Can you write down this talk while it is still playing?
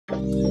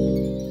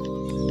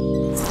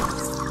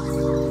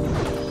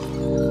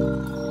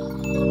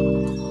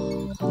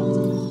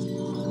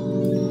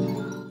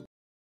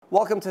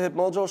Welcome to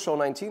HipMojo, show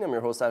 19. I'm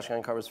your host,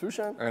 Ashkan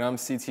Carvers-Fushan. And I'm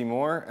CT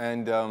Moore,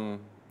 and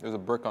there's a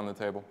brick on the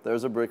table.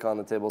 There's a brick on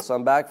the table. So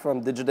I'm back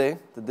from Digiday,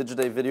 the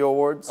Digiday Video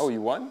Awards. Oh,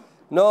 you won?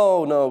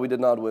 No, we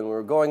did not win. We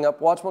were going up.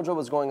 WatchMojo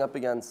was going up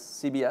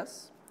against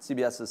CBS.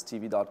 CBS is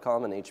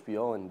TV.com and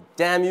HBO, and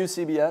damn you,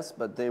 CBS,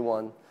 but they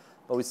won.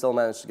 But we still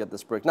managed to get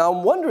this brick. Now,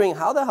 I'm wondering,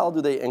 how the hell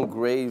do they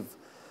engrave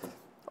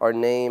our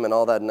name and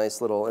all that nice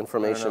little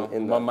information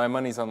in there? My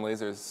money's on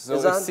lasers. So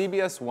if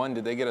CBS won,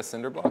 did they get a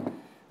cinder block?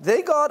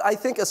 They got, I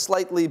think, a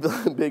slightly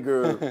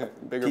bigger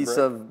piece brick?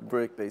 of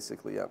brick,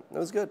 basically, yeah. It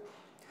was good.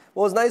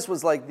 What was nice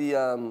was like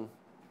the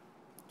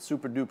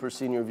super duper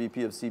senior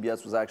VP of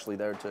CBS was actually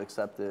there to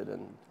accept it,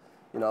 and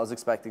I was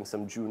expecting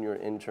some junior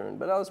intern,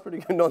 but that was pretty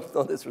good. No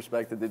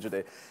disrespect to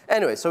Digiday.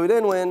 Anyway, so we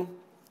didn't win.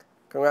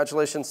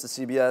 Congratulations to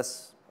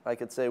CBS. I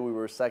could say we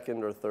were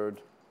second or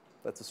third.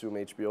 Let's assume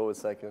HBO was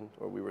second,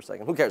 or we were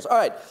second. Who cares? All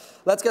right,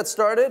 let's get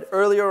started.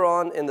 Earlier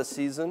on in the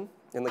season,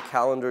 in the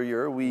calendar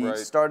year, we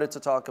started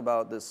to talk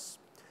about this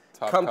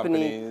Top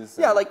company. companies.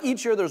 Yeah, like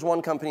each year there's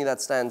one company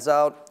that stands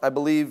out. I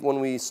believe when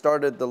we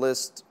started the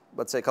list,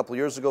 let's say a couple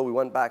years ago, we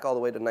went back all the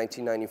way to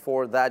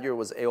 1994. That year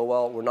was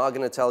AOL. We're not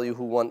going to tell you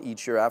who won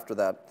each year after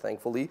that,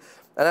 thankfully.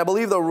 And I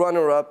believe the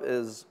runner-up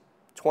is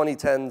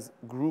 2010's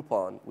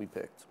Groupon we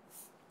picked.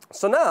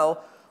 So now,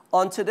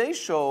 on today's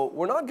show,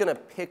 we're not going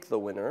to pick the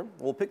winner.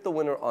 We'll pick the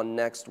winner on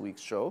next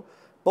week's show.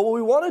 But what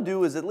we want to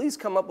do is at least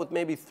come up with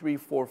maybe 3,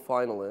 4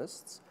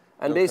 finalists.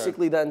 And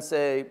basically then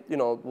say,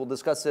 we'll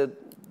discuss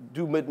it,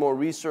 do a bit more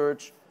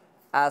research,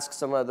 ask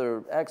some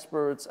other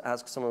experts,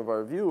 ask some of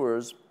our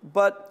viewers.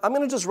 But I'm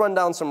going to just run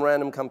down some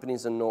random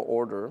companies in no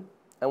order.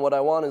 And what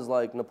I want is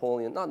like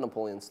Napoleon, not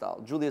Napoleon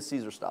style, Julius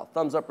Caesar style.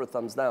 Thumbs up or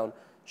thumbs down,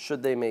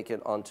 should they make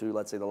it onto,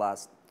 let's say, the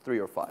last 3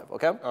 or 5,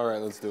 okay? All right,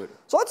 let's do it.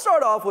 So let's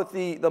start off with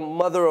the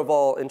mother of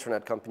all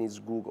internet companies,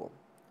 Google.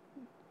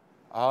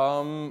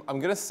 I'm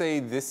going to say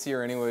this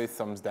year anyway,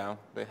 thumbs down.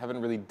 They haven't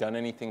really done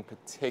anything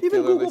particularly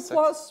Even Google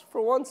Plus,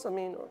 for once, I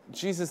mean.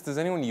 Jesus, does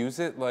anyone use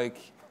it? Like,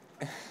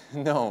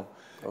 no.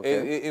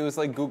 Okay. It was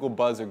like Google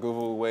Buzz or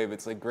Google Wave.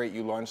 It's like, great,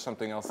 you launched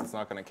something else that's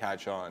not going to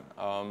catch on.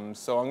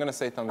 So I'm going to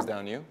say thumbs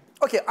down. You?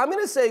 Okay, I'm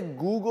going to say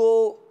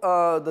Google,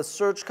 the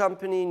search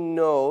company,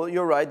 no,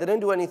 you're right. They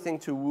didn't do anything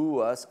to woo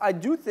us. I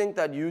do think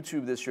that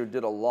YouTube this year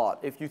did a lot.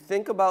 If you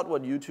think about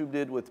what YouTube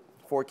did with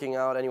forking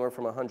out anywhere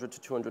from $100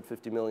 to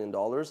 $250 million,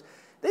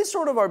 they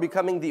sort of are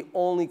becoming the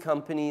only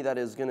company that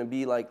is going to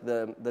be like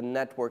the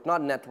network,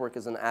 not network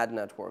as an ad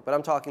network, but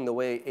I'm talking the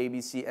way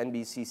ABC,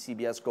 NBC,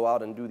 CBS go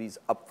out and do these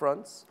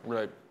upfronts.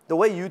 Right. The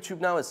way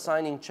YouTube now is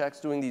signing checks,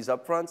 doing these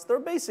upfronts, they're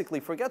basically,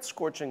 forget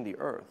scorching the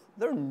earth.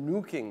 They're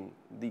nuking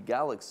the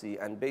galaxy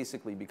and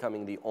basically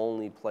becoming the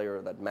only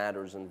player that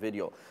matters in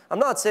video. I'm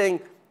not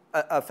saying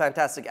a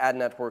fantastic ad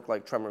network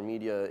like Tremor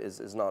Media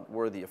is not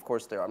worthy. Of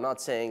course they are. I'm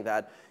not saying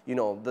that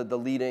the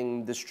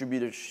leading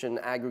distribution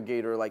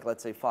aggregator like,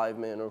 let's say,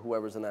 5min or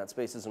whoever's in that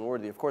space isn't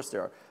worthy. Of course they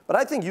are. But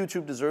I think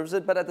YouTube deserves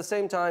it. But at the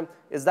same time,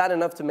 is that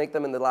enough to make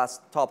them in the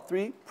last top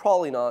 3?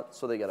 Probably not,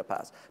 so they get a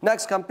pass.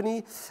 Next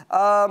company,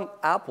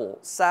 Apple.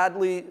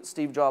 Sadly,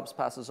 Steve Jobs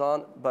passes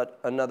on, but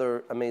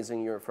another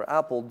amazing year for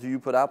Apple. Do you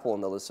put Apple on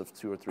the list of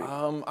 2 or 3?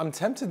 I'm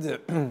tempted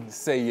to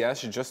say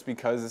yes, just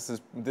because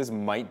this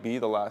might be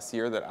the last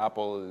year that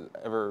Apple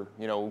ever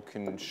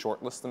can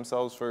shortlist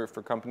themselves for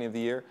Company of the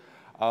Year.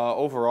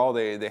 Overall,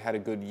 they had a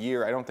good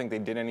year. I don't think they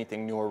did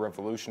anything new or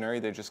revolutionary.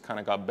 They just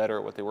kind of got better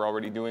at what they were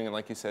already doing. And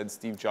like you said,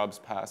 Steve Jobs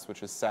passed,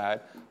 which is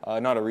sad.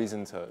 Not a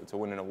reason to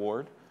win an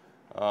award,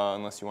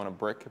 unless you want a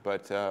brick.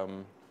 But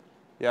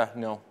yeah,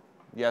 no,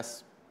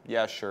 yes,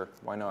 yeah, sure,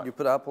 why not? You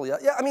put Apple, yeah.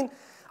 Yeah, I mean,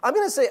 I'm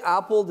going to say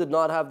Apple did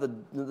not have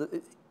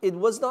it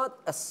was not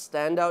a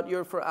standout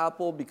year for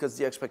Apple because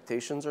the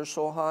expectations are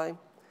so high.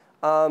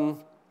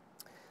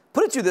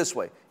 Put it to you this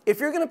way.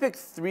 If you're going to pick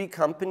 3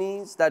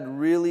 companies that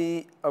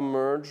really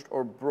emerged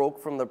or broke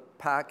from the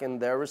pack in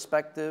their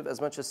respective,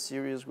 as much as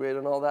Siri is great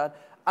and all that,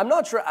 I'm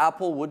not sure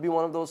Apple would be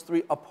one of those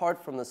 3,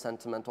 apart from the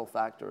sentimental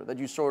factor that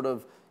you sort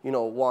of,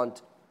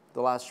 want.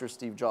 The last year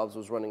Steve Jobs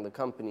was running the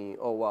company.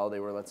 Oh, wow,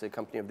 they were, let's say,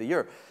 Company of the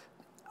Year.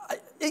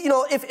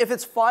 If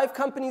it's 5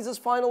 companies as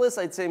finalists,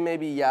 I'd say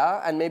maybe yeah.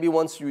 And maybe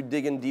once you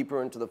dig in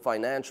deeper into the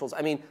financials.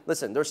 I mean,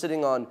 listen, they're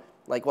sitting on,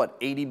 like, what,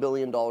 $80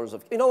 billion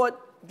of, you know what?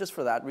 Just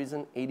for that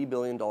reason, $80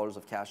 billion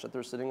of cash that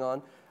they're sitting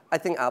on, I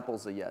think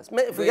Apple's a yes.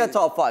 Forget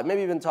top 5,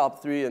 maybe even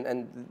top 3,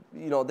 and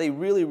they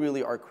really,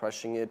 really are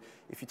crushing it.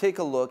 If you take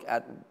a look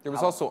at... There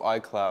was also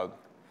iCloud.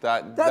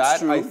 That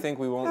true. I think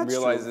we won't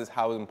realize is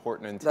how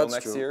important until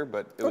next year,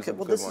 but it was a good one. Okay,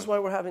 well, this is why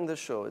we're having this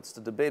show. It's to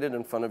debate it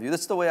in front of you.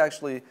 This is the way,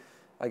 actually,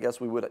 I guess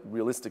we would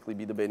realistically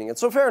be debating it.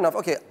 So fair enough.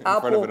 Okay, Apple...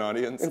 In front of an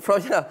audience? In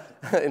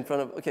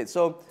front of... Okay,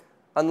 so...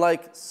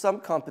 Unlike some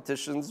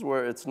competitions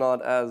where it's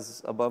not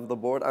as above the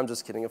board, I'm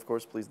just kidding, of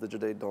course, please,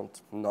 Digiday, don't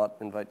not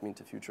invite me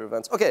to future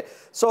events. Okay,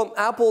 so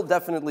Apple,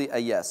 definitely a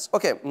yes.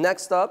 Okay,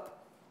 next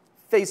up,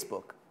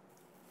 Facebook.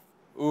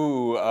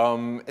 Ooh,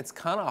 it's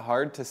kind of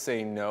hard to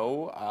say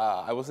no.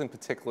 I wasn't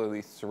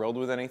particularly thrilled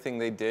with anything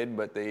they did,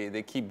 but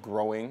they keep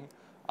growing.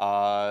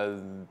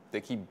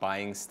 They keep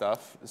buying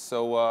stuff,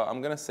 so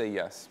I'm gonna say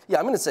yes. Yeah,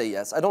 I'm going to say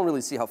yes. I don't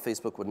really see how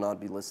Facebook would not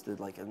be listed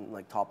like in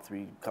like top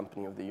 3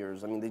 company of the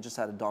years. I mean, they just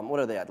had a what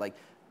are they at? Like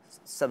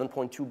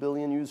 7.2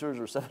 billion users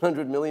or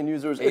 700 million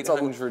users?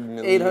 800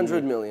 million.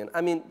 800 million.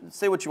 I mean,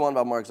 say what you want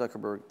about Mark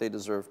Zuckerberg, they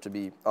deserve to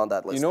be on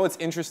that list. You know what's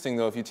interesting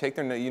though? If you take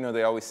their,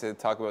 they always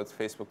talk about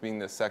Facebook being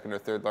the 2nd or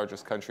 3rd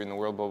largest country in the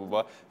world, blah blah blah.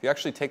 If you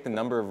actually take the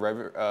number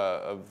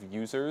of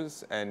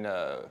users and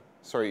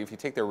if you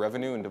take their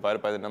revenue and divide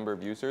it by the number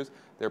of users,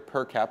 their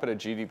per capita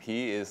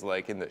GDP is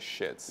like in the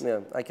shits.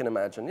 Yeah, I can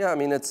imagine. Yeah, I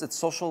mean, it's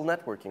social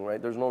networking,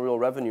 right? There's no real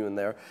revenue in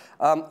there.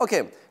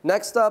 Okay,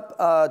 next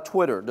up,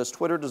 Twitter. Does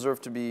Twitter deserve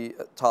to be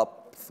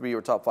top 3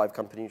 or top 5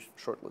 companies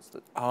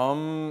shortlisted?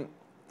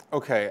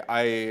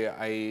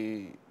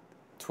 Okay,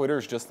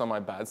 Twitter's just on my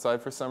bad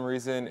side for some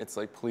reason. It's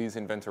like, please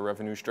invent a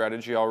revenue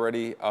strategy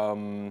already.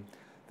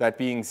 That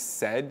being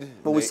said,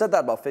 well, we said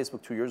that about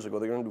Facebook 2 years ago.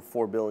 They're going to do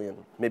 4 billion,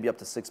 maybe up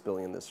to 6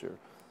 billion this year.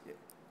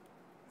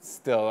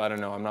 Still, I don't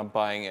know. I'm not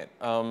buying it.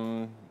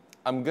 I'm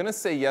going to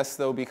say yes,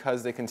 though,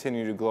 because they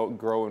continue to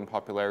grow in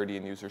popularity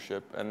and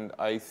usership. And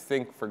I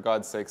think, for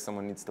God's sake,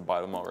 someone needs to buy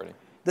them already.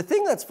 The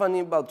thing that's funny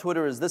about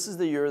Twitter is this is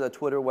the year that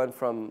Twitter went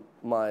from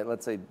my,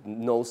 let's say,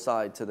 no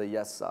side to the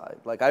yes side.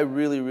 Like, I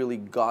really, really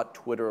got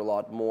Twitter a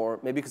lot more,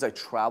 maybe because I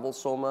travel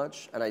so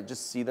much, and I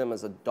just see them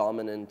as a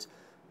dominant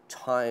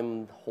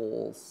time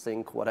hole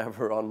sink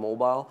whatever on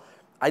mobile.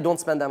 I don't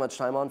spend that much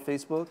time on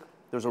Facebook.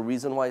 There's a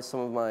reason why some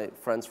of my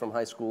friends from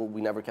high school,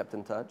 we never kept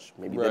in touch.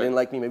 Maybe they didn't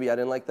like me, maybe I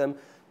didn't like them.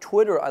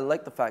 Twitter, I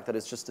like the fact that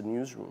it's just a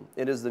newsroom.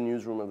 It is the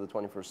newsroom of the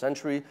 21st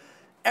century.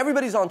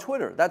 Everybody's on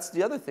Twitter. That's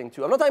the other thing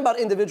too. I'm not talking about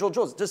individual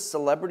Joes, just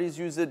celebrities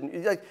use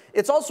it. Like,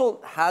 it's also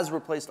has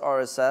replaced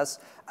RSS.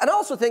 And I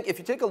also think if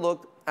you take a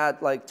look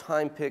at like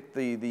Time picked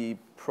the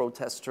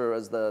protester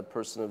as the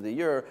person of the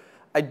year,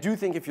 I do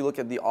think if you look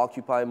at the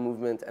Occupy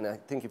movement, and I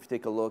think if you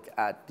take a look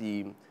at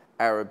the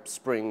Arab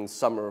Spring,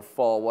 summer,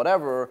 fall,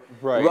 whatever,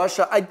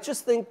 Russia, I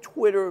just think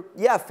Twitter,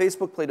 yeah,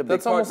 Facebook played a big part.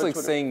 That's almost like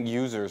saying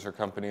users are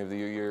company of the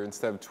year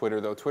instead of Twitter,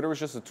 though. Twitter was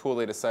just a tool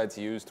they decided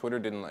to use. Twitter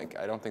didn't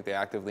I don't think they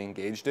actively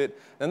engaged it.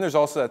 Then there's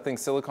also that thing,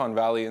 Silicon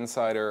Valley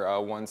Insider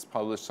once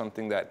published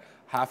something that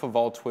half of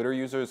all Twitter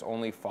users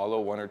only follow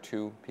 1 or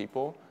 2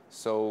 people.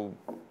 So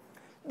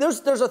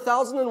There's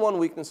 1,001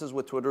 weaknesses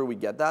with Twitter, we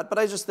get that, but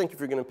I just think if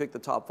you're going to pick the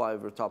top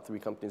 5 or top 3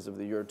 companies of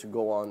the year to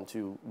go on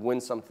to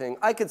win something,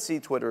 I could see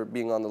Twitter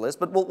being on the list,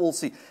 but we'll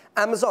see.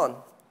 Amazon.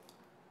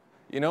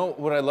 You know,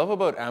 what I love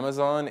about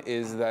Amazon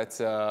is that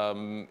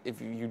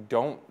if you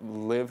don't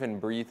live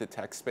and breathe the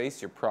tech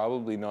space, you're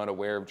probably not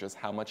aware of just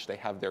how much they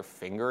have their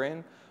finger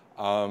in.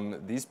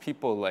 These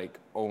people like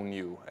own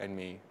you and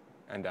me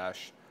and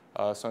Ash.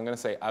 So I'm going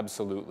to say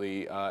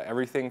absolutely.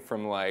 Everything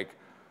from like,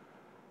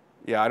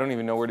 yeah, I don't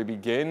even know where to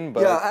begin,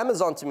 but... Yeah,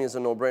 Amazon to me is a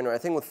no-brainer. I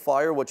think with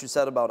Fire, what you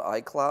said about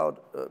iCloud,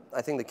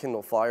 I think the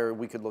Kindle Fire,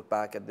 we could look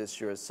back at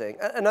this year as saying...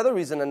 Another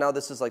reason, and now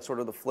this is like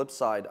sort of the flip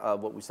side of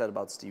what we said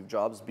about Steve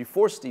Jobs.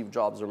 Before Steve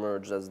Jobs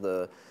emerged as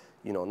the,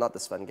 not the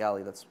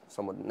Svengali, that's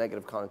somewhat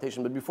negative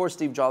connotation, but before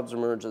Steve Jobs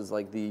emerged as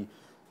like the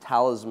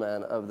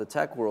talisman of the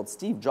tech world,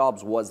 Steve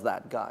Jobs was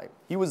that guy.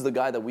 He was the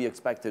guy that we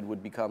expected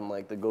would become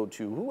like the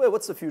go-to,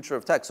 what's the future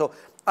of tech? So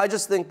I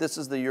just think this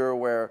is the year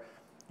where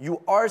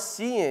you are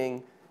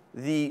seeing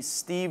the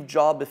Steve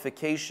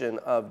Jobification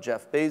of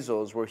Jeff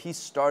Bezos, where he's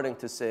starting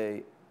to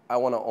say, I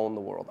want to own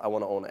the world. I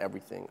want to own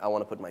everything. I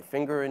want to put my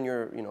finger in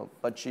your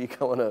butt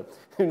cheek. I want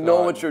to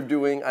know what you're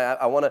doing.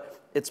 I want to,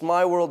 it's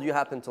my world, you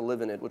happen to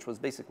live in it, which was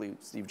basically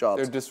Steve Jobs.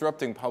 They're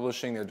disrupting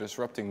publishing, they're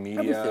disrupting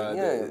media. Everything,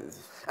 yeah.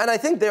 And I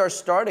think they are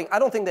starting, I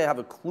don't think they have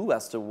a clue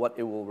as to what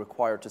it will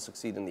require to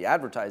succeed in the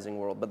advertising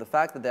world, but the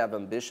fact that they have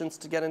ambitions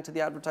to get into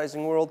the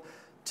advertising world,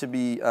 to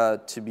be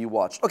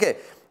watched. Okay,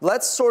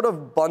 let's sort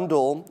of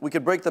bundle, we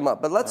could break them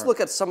up, but let's look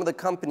at some of the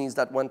companies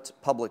that went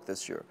public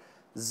this year.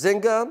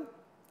 Zynga,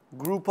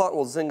 Groupon,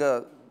 well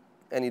Zynga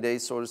any day,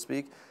 so to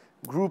speak,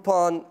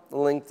 Groupon,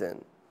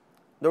 LinkedIn.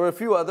 There were a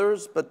few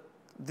others, but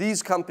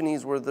these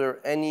companies, were there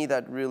any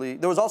that really,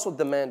 there was also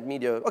Demand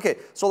Media. Okay,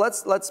 so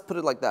let's put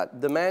it like that.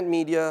 Demand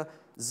Media,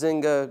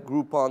 Zynga,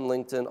 Groupon,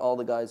 LinkedIn, all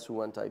the guys who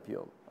went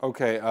IPO.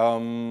 Okay,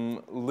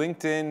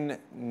 LinkedIn,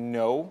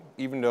 no.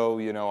 Even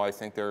though, I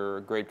think they're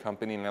a great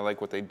company and I like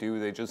what they do,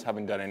 they just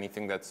haven't done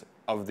anything that's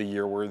of the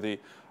year worthy.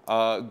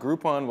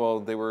 Groupon, well,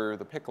 they were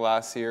the pick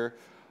last year.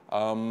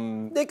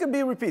 They could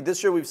be repeat.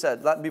 This year we've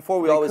said,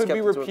 before we always kept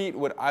They could be repeat.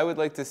 What I would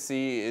like to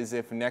see is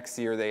if next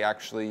year they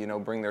actually,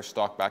 bring their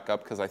stock back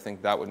up, because I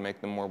think that would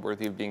make them more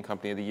worthy of being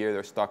company of the year.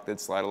 Their stock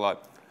did slide a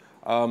lot.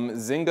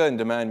 Zynga and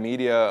Demand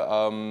Media,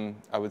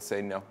 I would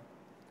say no.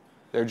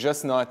 They're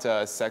just not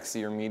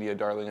sexy or media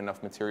darling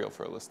enough material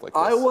for a list like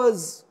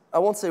this. I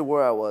won't say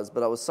where I was,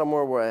 but I was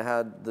somewhere where I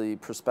had the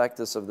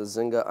prospectus of the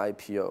Zynga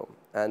IPO.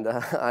 And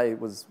I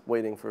was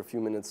waiting for a few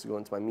minutes to go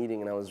into my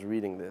meeting, and I was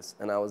reading this.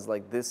 And I was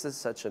like, this is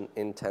such an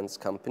intense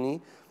company.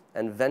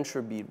 And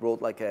VentureBeat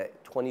wrote like a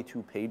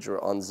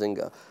 22-pager on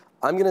Zynga.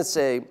 I'm going to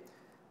say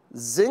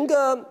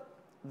Zynga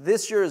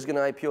this year is going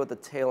to IPO at the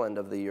tail end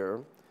of the year.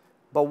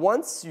 But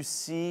once you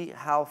see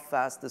how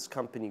fast this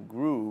company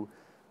grew,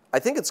 I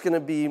think it's going to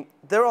be,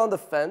 they're on the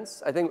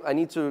fence. I think I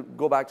need to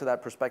go back to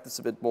that prospectus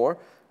a bit more.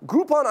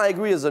 Groupon, I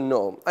agree, is a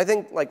no. I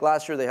think like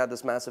last year they had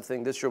this massive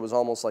thing. This year was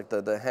almost like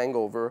the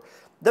hangover.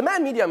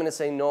 Demand media, I'm going to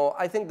say no.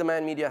 I think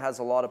demand media has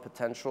a lot of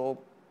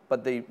potential,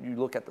 but you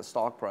look at the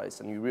stock price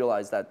and you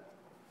realize that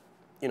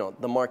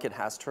the market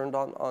has turned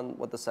on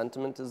what the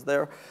sentiment is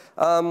there.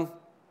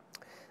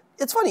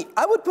 It's funny,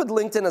 I would put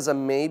LinkedIn as a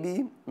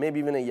maybe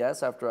even a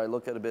yes after I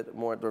look at a bit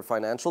more at their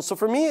financials. So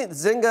for me,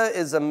 Zynga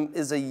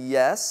is a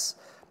yes.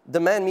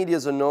 Demand media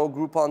is a no,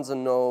 Groupon's a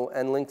no,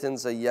 and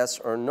LinkedIn's a yes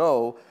or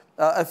no.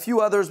 A few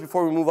others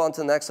before we move on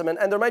to the next segment.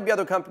 And there might be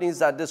other companies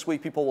that this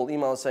week people will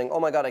email us saying, oh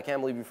my God, I can't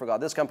believe you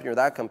forgot this company or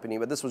that company.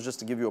 But this was just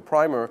to give you a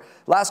primer.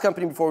 Last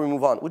company before we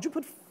move on. Would you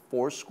put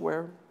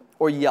Foursquare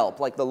or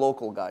Yelp, like the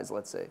local guys,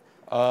 let's say?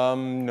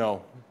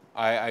 No.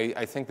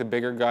 I think the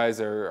bigger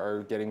guys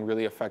are getting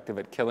really effective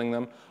at killing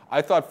them.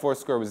 I thought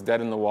Foursquare was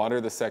dead in the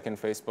water the second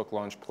Facebook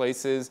launched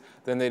Places.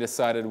 Then they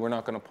decided we're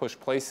not going to push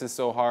Places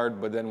so hard.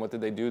 But then what did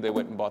they do? They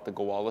went and bought the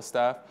Gowalla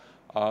staff.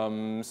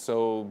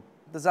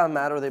 Does that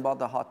matter? They bought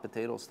the hot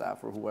potato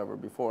staff or whoever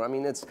before. I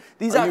mean, it's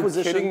these Are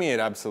acquisitions. you kidding me? It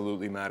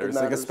absolutely matters.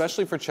 Like,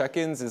 especially for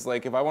check-ins, is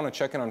like if I want to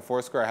check in on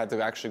Foursquare, I had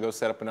to actually go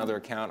set up another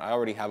account. I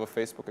already have a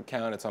Facebook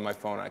account. It's on my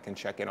phone. I can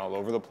check in all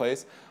over the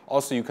place.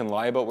 Also, you can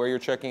lie about where you're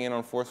checking in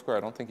on Foursquare. I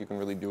don't think you can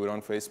really do it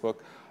on Facebook.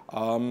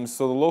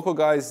 So the local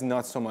guys,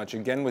 not so much.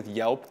 Again, with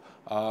Yelp,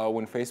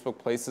 when Facebook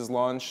Places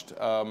launched,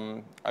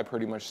 I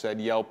pretty much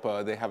said Yelp,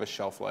 they have a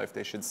shelf life.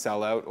 They should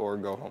sell out or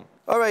go home.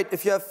 All right,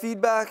 if you have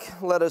feedback,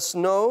 let us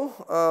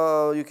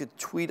know. You could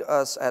tweet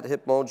us at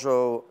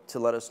HipMojo to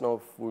let us know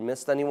if we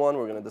missed anyone.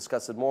 We're going to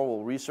discuss it more.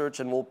 We'll research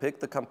and we'll pick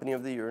the company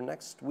of the year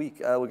next week.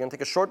 We're going to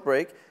take a short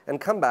break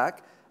and come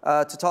back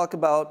to talk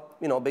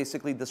about,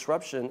 basically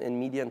disruption in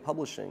media and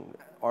publishing.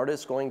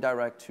 Artists going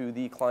direct to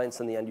the clients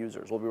and the end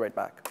users. We'll be right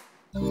back.